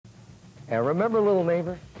And remember, little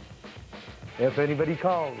neighbor, if anybody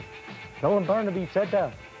calls, tell them Barnaby said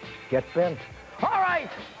to get bent. All right,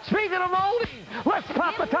 speaking of molding, let's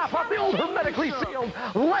pop the top off the old hermetically sealed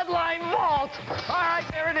lead-line vault. All right,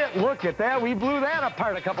 there it is. Look at that. We blew that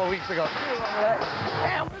apart a couple weeks ago.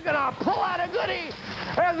 And we're going to pull out a goodie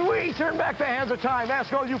as we turn back the hands of time.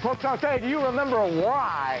 Ask all you folks out there, do you remember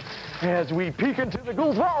why? As we peek into the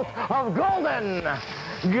ghoul's vault of golden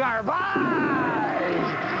garbage.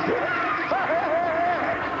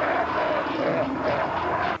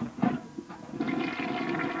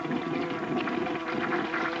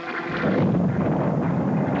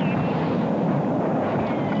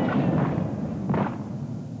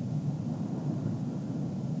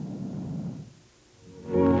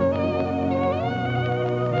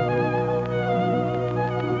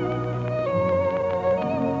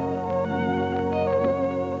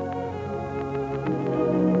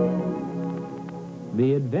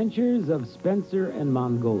 The Adventures of Spencer and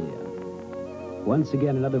Mongolia. Once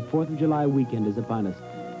again, another 4th of July weekend is upon us.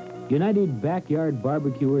 United backyard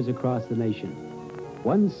barbecuers across the nation.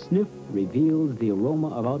 One sniff reveals the aroma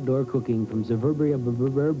of outdoor cooking from suburbia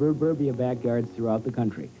backyards throughout the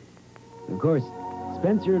country. Of course,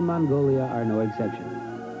 Spencer and Mongolia are no exception.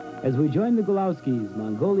 As we join the Golowskis,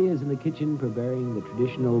 Mongolia is in the kitchen preparing the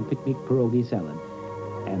traditional picnic pierogi salad.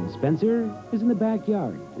 And Spencer is in the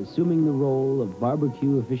backyard, assuming the role of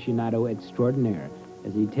barbecue aficionado extraordinaire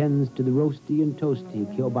as he tends to the roasty and toasty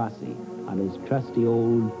kielbasi on his trusty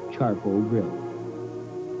old charcoal grill.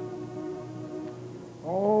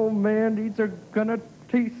 Oh, man, these are gonna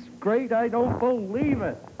taste great. I don't believe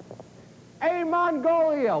it. Hey,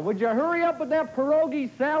 Mongolia, would you hurry up with that pierogi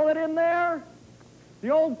salad in there?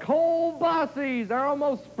 The old kielbasis are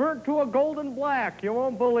almost burnt to a golden black, you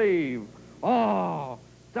won't believe. Oh,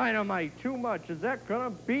 dynamite, too much. Is that gonna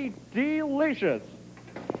be delicious?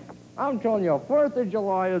 I'm telling you, 4th of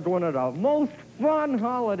July is one of the most fun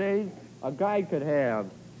holidays a guy could have.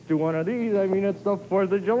 Let's do one of these. I mean, it's the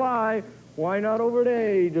 4th of July. Why not over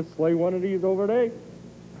day? Just slay one of these over day.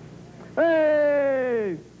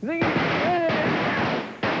 Hey! Zing! Hey!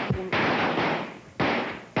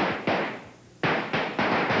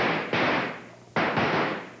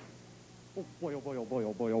 Oh boy, oh boy, oh boy,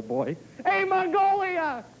 oh boy, oh boy. Hey,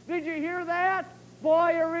 Mongolia! Did you hear that?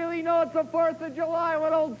 Boy, you really know it's the 4th of July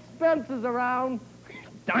when old Spence is around.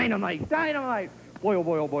 Dynamite, dynamite. Boy, oh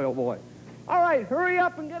boy, oh boy, oh boy. All right, hurry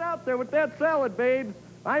up and get out there with that salad, babes.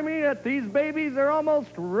 I mean it, these babies are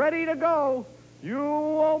almost ready to go. You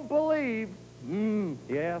won't believe.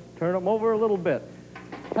 Yeah, turn them over a little bit.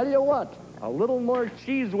 Tell you what, a little more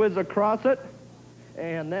cheese whiz across it,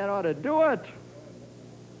 and that ought to do it.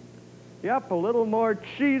 Yep, a little more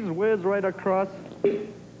cheese whiz right across.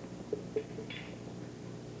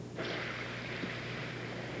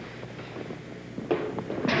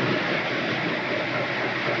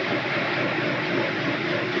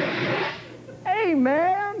 Hey,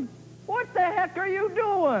 man, what the heck are you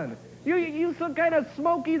doing? You some kind of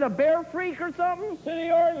Smokey the Bear freak or something?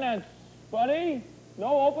 City ordinance, buddy.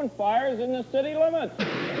 No open fires in the city limits.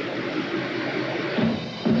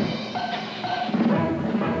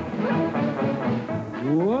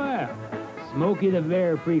 Well, Smokey the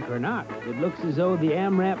Bear freak or not, it looks as though the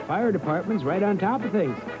AMRAP fire department's right on top of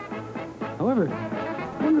things. However,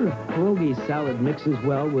 I wonder if pierogi salad mixes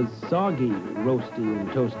well with soggy, roasty, and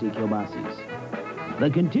toasty kielbasis. The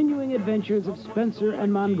continuing adventures of Spencer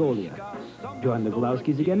and Mongolia. Join the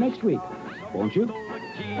Golowskis again next week, won't you?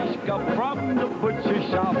 From the butcher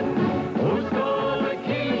shop.